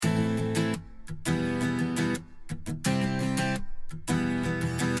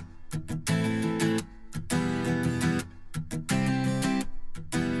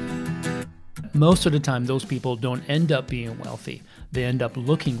that most of the time those people don't end up being wealthy. They end up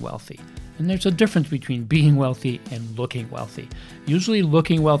looking wealthy. And there's a difference between being wealthy and looking wealthy. Usually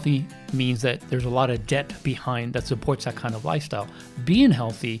looking wealthy means that there's a lot of debt behind that supports that kind of lifestyle. Being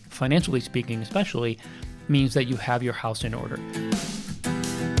healthy, financially speaking especially, means that you have your house in order.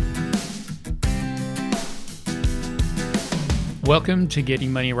 Welcome to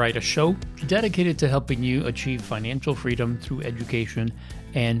Getting Money Right, a show dedicated to helping you achieve financial freedom through education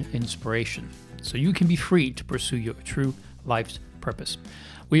and inspiration, so you can be free to pursue your true life's purpose.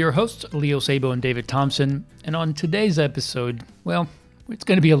 We are your hosts, Leo Sabo and David Thompson, and on today's episode, well, it's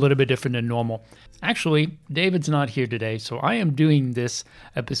going to be a little bit different than normal. Actually, David's not here today, so I am doing this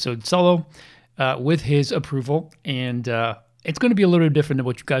episode solo with his approval, and it's going to be a little different than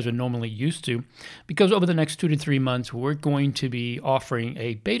what you guys are normally used to, because over the next 2 to 3 months, we're going to be offering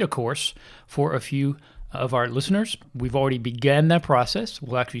a beta course for a few of our listeners. We've already began that process.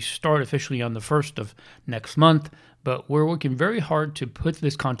 We'll actually start officially on the 1st of next month, but we're working very hard to put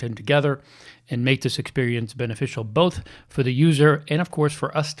this content together and make this experience beneficial both for the user and, of course,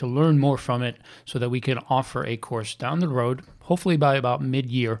 for us to learn more from it so that we can offer a course down the road, hopefully by about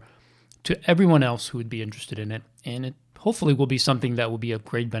mid-year, to everyone else who would be interested in it. And it hopefully will be something that will be of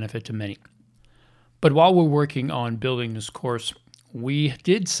great benefit to many. But while we're working on building this course, we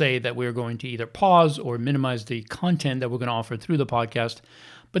did say that we're going to either pause or minimize the content that we're going to offer through the podcast.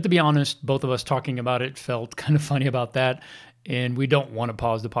 But to be honest, both of us talking about it felt kind of funny about that, and we don't want to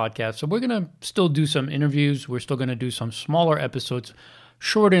pause the podcast. So we're going to still do some interviews. We're still going to do some smaller episodes,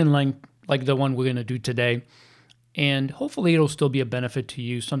 short in length, like the one we're going to do today. And hopefully it'll still be a benefit to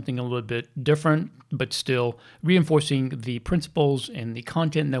you, something a little bit different, but still reinforcing the principles and the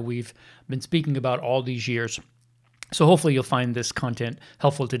content that we've been speaking about all these years. So hopefully you'll find this content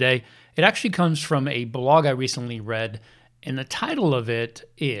helpful today. It actually comes from a blog I recently read, and the title of it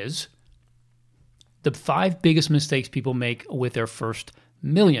is The 5 Biggest Mistakes People Make with Their First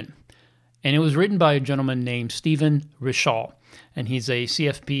Million. And it was written by a gentleman named Stephen Rishal, and he's a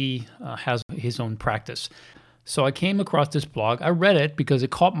CFP, has his own practice. So I came across this blog. I read it because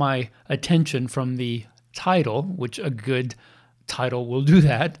it caught my attention from the title, which a good title will do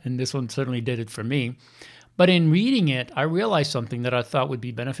that, and this one certainly did it for me. But in reading it, I realized something that I thought would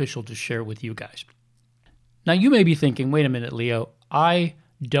be beneficial to share with you guys. Now, you may be thinking, wait a minute, Leo, I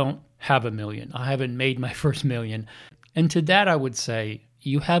don't have $1 million. I haven't made my first $1 million. And to that, I would say,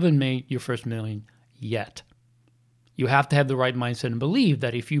 you haven't made your first $1 million yet. You have to have the right mindset and believe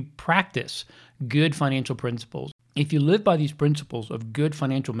that if you practice good financial principles, if you live by these principles of good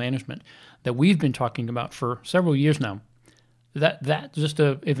financial management that we've been talking about for several years now, that's just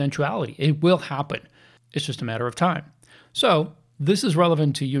an eventuality. It will happen. It's just a matter of time. So this is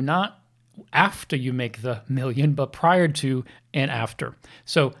relevant to you not after you make the $1 million, but prior to and after.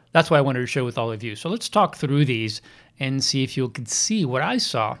 So that's why I wanted to share with all of you. So let's talk through these and see if you could see what I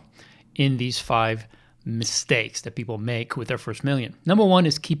saw in these 5 mistakes that people make with their first $1 million. Number 1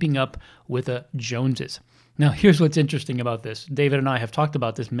 is keeping up with the Joneses. Now, here's what's interesting about this. David and I have talked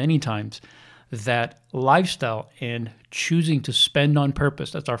about this many times, that lifestyle and choosing to spend on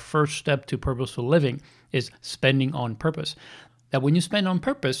purpose, that's our first step to purposeful living, is spending on purpose. That when you spend on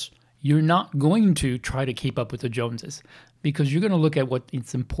purpose, you're not going to try to keep up with the Joneses, because you're going to look at what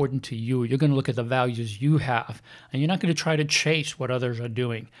is important to you. You're going to look at the values you have, and you're not going to try to chase what others are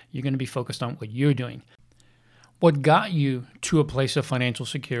doing. You're going to be focused on what you're doing. What got you to a place of financial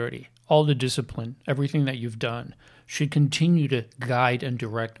security, all the discipline, everything that you've done, should continue to guide and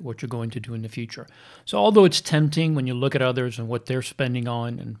direct what you're going to do in the future. So although it's tempting when you look at others and what they're spending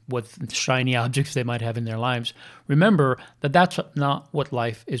on and what shiny objects they might have in their lives, remember that that's not what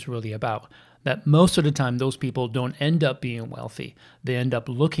life is really about. That most of the time those people don't end up being wealthy. They end up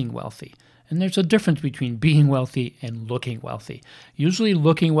looking wealthy. And there's a difference between being wealthy and looking wealthy. Usually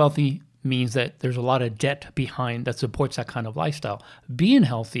looking wealthy means that there's a lot of debt behind that supports that kind of lifestyle. Being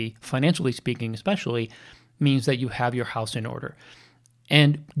healthy, financially speaking especially, means that you have your house in order.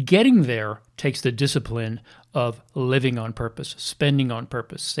 And getting there takes the discipline of living on purpose, spending on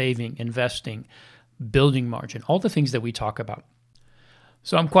purpose, saving, investing, building margin, all the things that we talk about.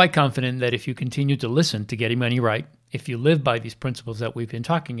 So I'm quite confident that if you continue to listen to Getting Money Right, if you live by these principles that we've been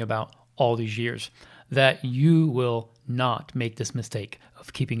talking about all these years, that you will not make this mistake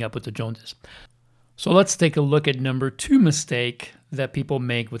of keeping up with the Joneses. So let's take a look at number 2 mistake that people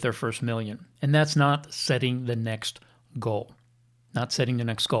make with their first $1 million, and that's not setting the next goal. Not setting the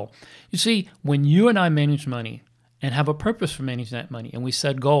next goal. You see, when you and I manage money and have a purpose for managing that money, and we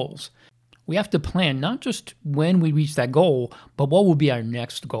set goals, we have to plan not just when we reach that goal, but what will be our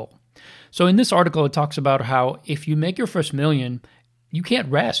next goal. So in this article, it talks about how if you make your first $1 million, you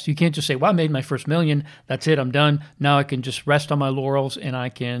can't rest. You can't just say, well, I made my first million. That's it. I'm done. Now I can just rest on my laurels and I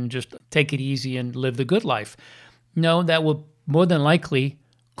can just take it easy and live the good life. No, that will more than likely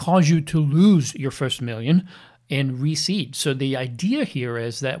cause you to lose your first million and reseed. So the idea here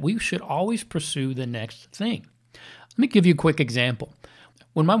is that we should always pursue the next thing. Let me give you a quick example.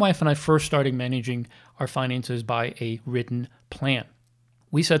 When my wife and I first started managing our finances by a written plan,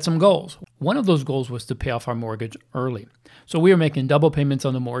 we set some goals. One of those goals was to pay off our mortgage early. So we were making double payments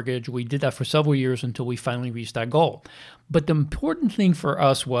on the mortgage. We did that for several years until we finally reached that goal. But the important thing for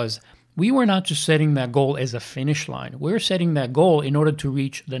us was we were not just setting that goal as a finish line. We were setting that goal in order to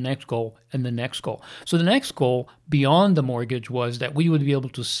reach the next goal and the next goal. So the next goal beyond the mortgage was that we would be able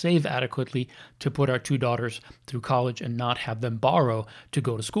to save adequately to put our two daughters through college and not have them borrow to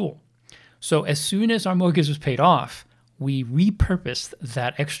go to school. So as soon as our mortgage was paid off, we repurposed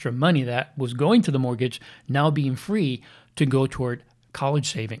that extra money that was going to the mortgage, now being free, to go toward college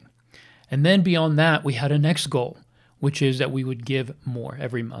saving. And then beyond that, we had a next goal, which is that we would give more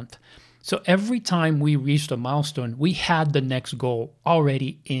every month. So every time we reached a milestone, we had the next goal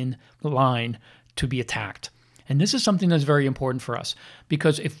already in line to be attacked. And this is something that's very important for us,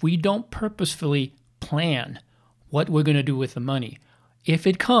 because if we don't purposefully plan what we're going to do with the money, if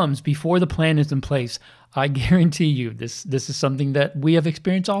it comes before the plan is in place, I guarantee you, this is something that we have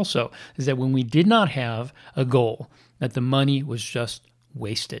experienced also, is that when we did not have a goal, that the money was just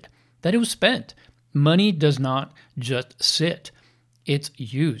wasted, that it was spent. Money does not just sit, it's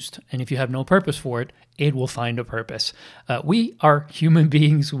used. And if you have no purpose for it, it will find a purpose. We are human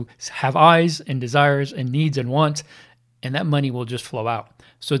beings who have eyes and desires and needs and wants, and that money will just flow out.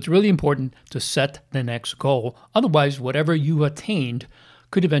 So it's really important to set the next goal. Otherwise, whatever you attained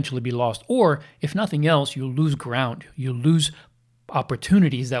could eventually be lost. Or if nothing else, you'll lose ground. You'll lose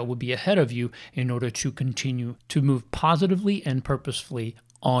opportunities that will be ahead of you in order to continue to move positively and purposefully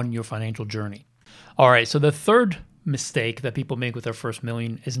on your financial journey. All right, so the third mistake that people make with their first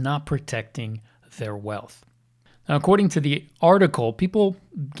million is not protecting their wealth. Now, according to the article, people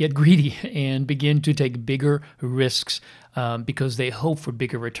get greedy and begin to take bigger risks because they hope for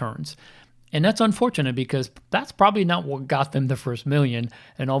bigger returns. And that's unfortunate because that's probably not what got them the first million.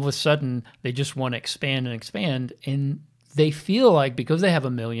 And all of a sudden, they just want to expand and expand. And they feel like because they have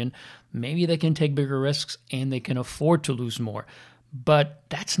a million, maybe they can take bigger risks and they can afford to lose more. But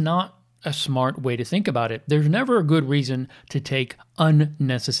that's not a smart way to think about it. There's never a good reason to take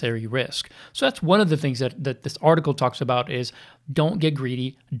unnecessary risk. So that's one of the things that this article talks about is don't get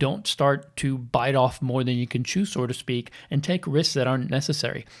greedy. Don't start to bite off more than you can chew, so to speak, and take risks that aren't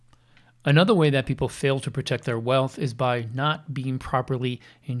necessary. Another way that people fail to protect their wealth is by not being properly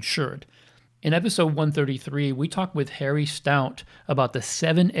insured. In episode 133, we talked with Harry Stout about the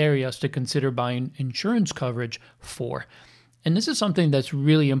 7 areas to consider buying insurance coverage for. And this is something that's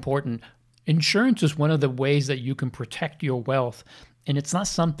really important. Insurance is one of the ways that you can protect your wealth, and it's not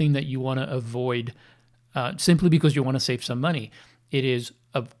something that you want to avoid simply because you want to save some money. It is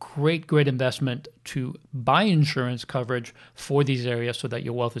a great investment to buy insurance coverage for these areas so that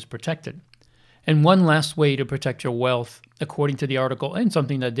your wealth is protected. And one last way to protect your wealth, according to the article, and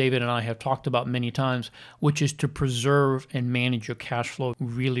something that David and I have talked about many times, which is to preserve and manage your cash flow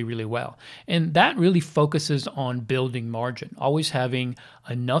really, really well. And that really focuses on building margin, always having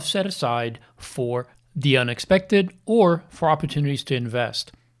enough set aside for the unexpected or for opportunities to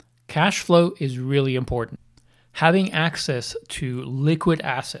invest. Cash flow is really important. Having access to liquid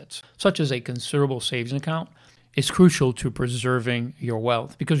assets, such as a considerable savings account, is crucial to preserving your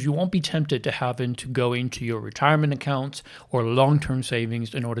wealth because you won't be tempted to having to go into your retirement accounts or long-term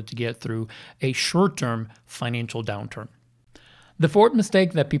savings in order to get through a short-term financial downturn. The fourth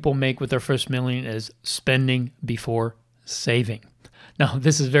mistake that people make with their first million is spending before saving. Now,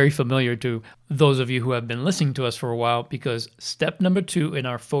 this is very familiar to those of you who have been listening to us for a while because step number 2 in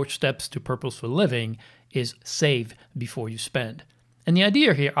our 4 steps to purposeful living is save before you spend. And the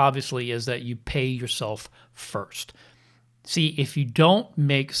idea here, obviously, is that you pay yourself first. See, if you don't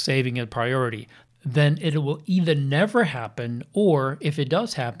make saving a priority, then it will either never happen, or if it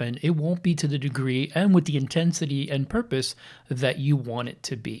does happen, it won't be to the degree and with the intensity and purpose that you want it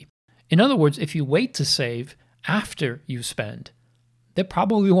to be. In other words, if you wait to save after you spend, there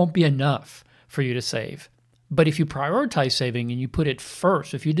probably won't be enough for you to save. But if you prioritize saving and you put it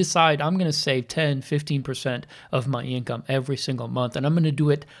first, if you decide I'm going to save 10, 15% of my income every single month, and I'm going to do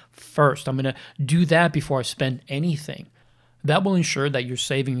it first, I'm going to do that before I spend anything, that will ensure that your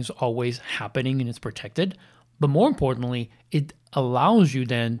saving is always happening and it's protected. But more importantly, it allows you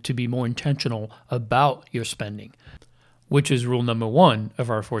then to be more intentional about your spending, which is rule number 1 of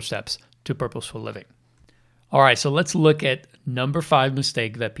our 4 steps to purposeful living. All right, so let's look at number 5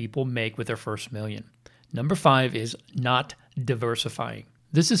 mistake that people make with their first million. Number 5 is not diversifying.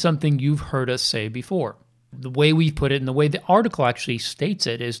 This is something you've heard us say before. The way we put it and the way the article actually states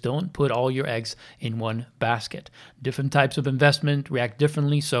it is don't put all your eggs in one basket. Different types of investment react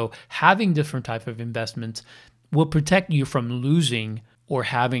differently, so having different types of investments will protect you from losing or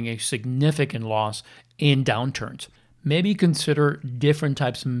having a significant loss in downturns. Maybe consider different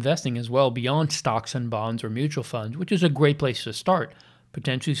types of investing as well beyond stocks and bonds or mutual funds, which is a great place to start.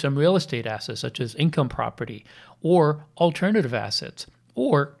 Potentially some real estate assets such as income property or alternative assets,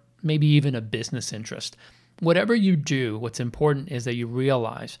 or maybe even a business interest. Whatever you do, what's important is that you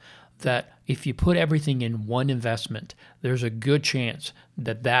realize that if you put everything in one investment, there's a good chance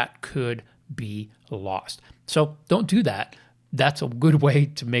that that could be lost. So don't do that. That's a good way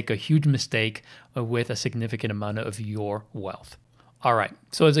to make a huge mistake with a significant amount of your wealth. All right,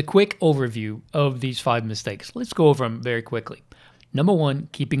 so as a quick overview of these 5 mistakes, let's go over them very quickly. Number 1,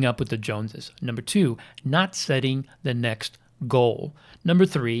 keeping up with the Joneses. Number 2, not setting the next goal. Number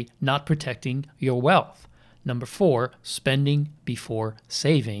 3, not protecting your wealth. Number 4, spending before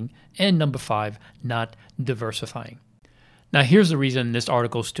saving. And number 5, not diversifying. Now, here's the reason this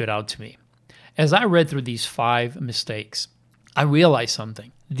article stood out to me. As I read through these 5 mistakes, I realized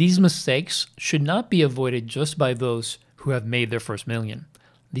something. These mistakes should not be avoided just by those who have made their first million.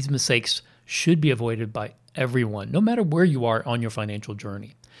 These mistakes should be avoided by everyone, no matter where you are on your financial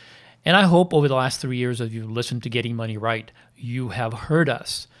journey. And I hope over the last 3 years as you've listened to Getting Money Right, you have heard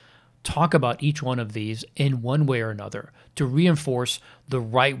us talk about each one of these in one way or another to reinforce the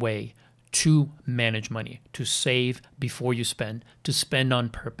right way to manage money, to save before you spend, to spend on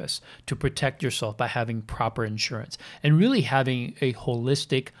purpose, to protect yourself by having proper insurance, and really having a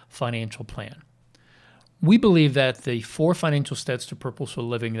holistic financial plan. We believe that the 4 financial steps to purposeful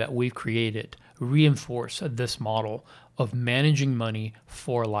living that we've created reinforce this model of managing money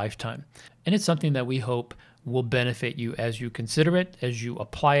for a lifetime. And it's something that we hope will benefit you as you consider it, as you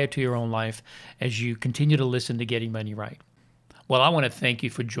apply it to your own life, as you continue to listen to Getting Money Right. Well, I want to thank you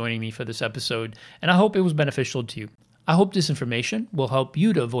for joining me for this episode, and I hope it was beneficial to you. I hope this information will help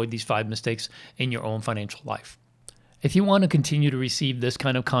you to avoid these 5 mistakes in your own financial life. If you want to continue to receive this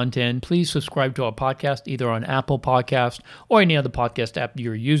kind of content, please subscribe to our podcast either on Apple Podcasts or any other podcast app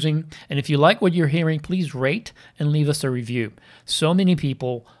you're using. And if you like what you're hearing, please rate and leave us a review. So many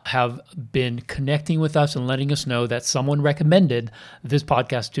people have been connecting with us and letting us know that someone recommended this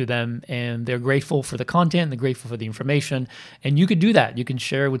podcast to them, and they're grateful for the content, they're grateful for the information. And you could do that. You can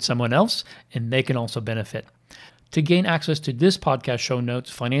share it with someone else, and they can also benefit. To gain access to this podcast show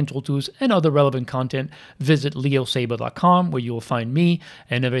notes, financial tools, and other relevant content, visit leosabo.com, where you will find me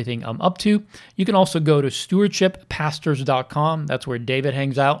and everything I'm up to. You can also go to stewardshippastors.com. That's where David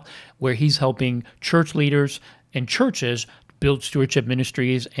hangs out, where he's helping church leaders and churches build stewardship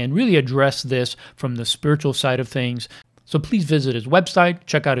ministries and really address this from the spiritual side of things. So please visit his website,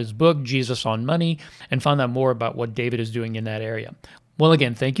 check out his book, Jesus on Money, and find out more about what David is doing in that area. Well,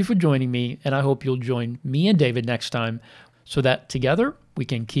 again, thank you for joining me, and I hope you'll join me and David next time so that together we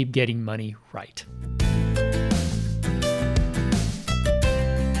can keep getting money right.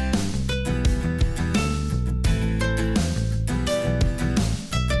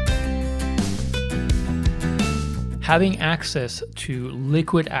 Having access to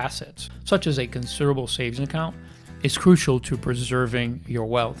liquid assets, such as a considerable savings account, is crucial to preserving your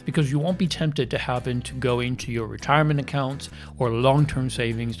wealth because you won't be tempted to having to go into your retirement accounts or long-term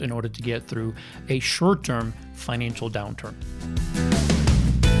savings in order to get through a short-term financial downturn.